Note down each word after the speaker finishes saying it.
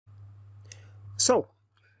So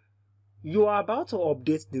you are about to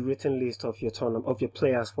update the written list of your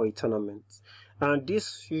players for a tournament, and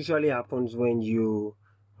this usually happens when you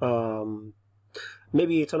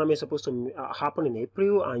maybe a tournament is supposed to happen in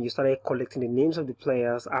April, and you started collecting the names of the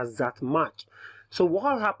players as that match. So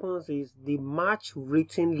what happens is the match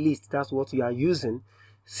written list, that's what you are using,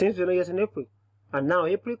 since we're not yet in April. And now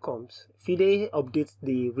April comes, FIDE updates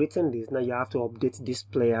the written list. Now you have to update this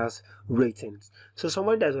player's ratings. So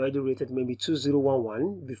somebody that's already rated maybe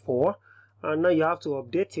 2011 before, and now you have to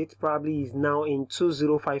update it, probably is now in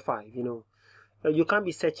 2055, you can't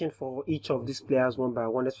be searching for each of these players one by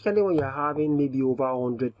one, especially when you're having maybe over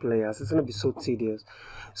 100 players. It's going to be so tedious.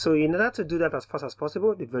 So in order to do that as fast as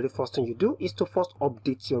possible, the very first thing you do is to first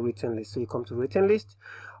update your written list. So you come to written list,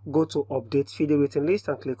 go to update FIDE written list,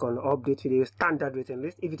 and click on update FIDE standard written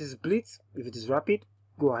list. If it is blitz, if it is rapid,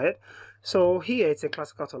 go ahead. So here it's a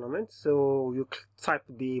classical tournament, so you type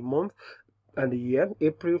the month and the year,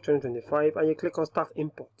 April 2025, and you click on start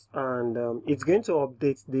import, and it's going to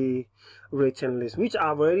update the written list, which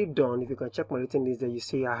I've already done. If you can check my written list, there you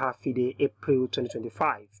see I have FIDE April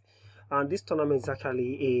 2025, and this tournament is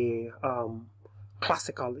actually a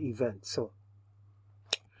classical event. So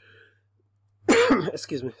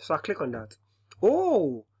excuse me. So I click on that.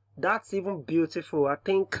 Oh, that's even beautiful. I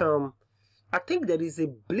think there is a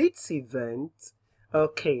blitz event.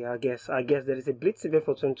 Okay, I guess there is a blitz event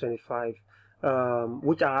for 2025,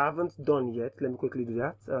 which I haven't done yet. Let me quickly do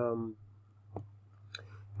that.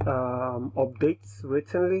 Updates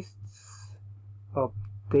written lists,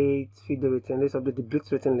 update FIDE written list, update the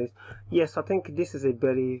blitz written list. Yes, I think this is a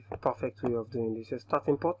very perfect way of doing this. Just start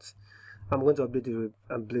import. I'm going to update the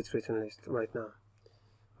blitz written list right now.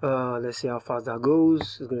 Let's see how fast that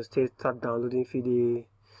goes. It's going to start downloading FIDE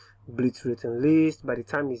blitz written list. By the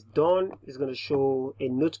time it's done, it's going to show a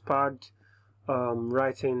notepad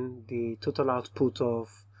writing the total output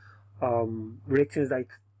of ratings that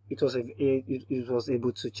it was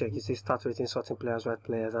able to check. You see start rating, sorting players, right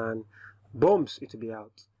players, and boom, it will be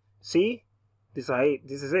out. See, this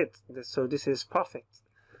is it. So this is perfect.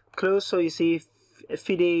 Close. So you see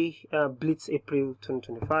FIDE blitz April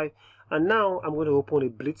 2025, and now I'm going to open a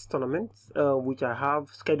blitz tournament which I have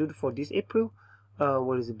scheduled for this April.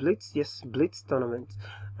 What is the blitz? Yes, blitz tournament,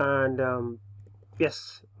 and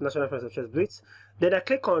yes, National Friends of Chess blitz. Then I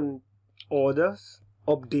click on orders,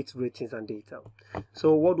 update ratings and data.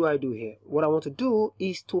 So what do I do here? What I want to do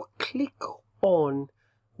is to click on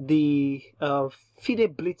the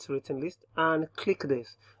FIDE blitz written list and click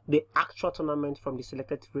the actual tournament from the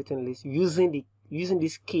selected written list using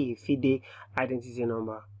this key FIDE identity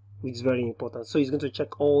number, which is very important. So it's going to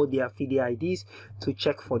check all their FIDE IDs to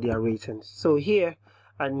check for their ratings. So here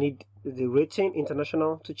I need the rating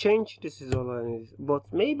international to change. This is all I need,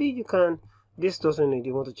 but maybe you can, this doesn't need,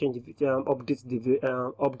 you want to change it,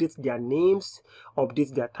 update their names,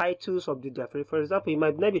 update their titles, update their, for example, it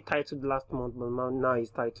might not be titled last month, but now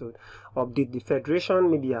it's titled. Update the federation,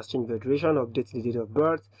 maybe it has changed federation, update the date of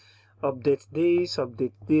birth, update this,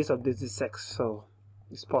 update the sex. So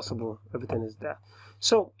it's possible, everything is there.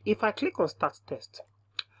 So if I click on start test,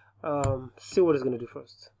 see what it's going to do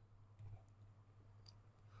first.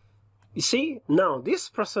 You see, now this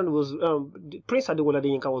person was Prince Adewale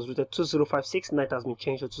Adeyinka was rated 2056. Night has been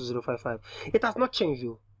changed to 2055. It has not changed,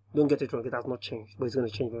 you don't get it wrong, it has not changed, but it's going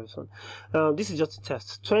to change very soon. This is just a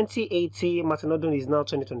test. 2080 Martin Odun is now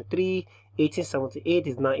 2023, 1878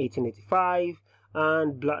 is now 1885,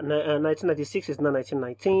 and 1996 is now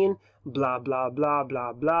 1919, blah blah blah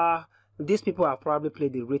blah blah. These people have probably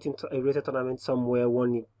played a rated tournament somewhere,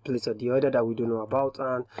 one place or the other that we don't know about.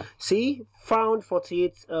 And see, found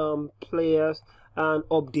 48 players and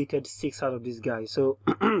updated 6 out of these guys. So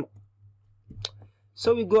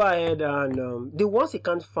so we go ahead and the ones you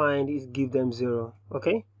can't find is give them 0.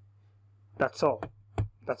 Okay, that's all,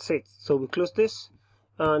 that's it. So we close this,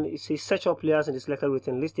 and it says search all players in the selected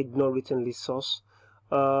written list, ignore written list source,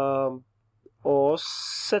 or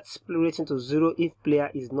set rating to 0 if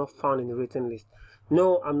player is not found in the written list.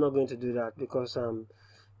 No, I'm not going to do that, because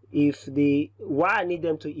why I need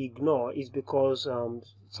them to ignore is because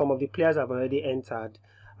some of the players have already entered.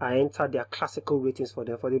 I entered their classical ratings for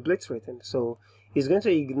them for the blitz rating, so it's going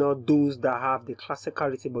to ignore those that have the classical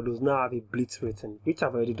rating but does not have a blitz rating, which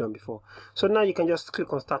I've already done before. So now you can just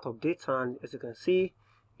click on start update, and as you can see,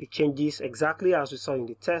 the changes exactly as we saw in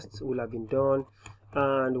the test will have been done.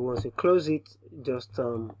 And once you close it, just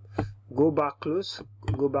go back to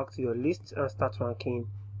your list and start ranking,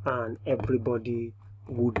 and everybody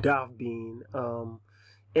would have been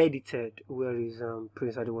edited. Where is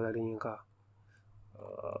Prince Adewale Adeyinka?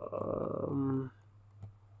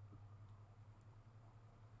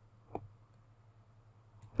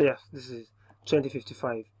 Yes, this is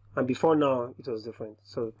 2055, and before now it was different.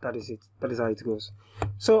 So that is it. That is how it goes.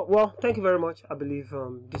 So, well, thank you very much. I believe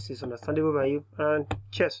this is understandable by you, and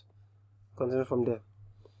cheers. Continue from there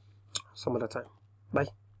some other time. Bye.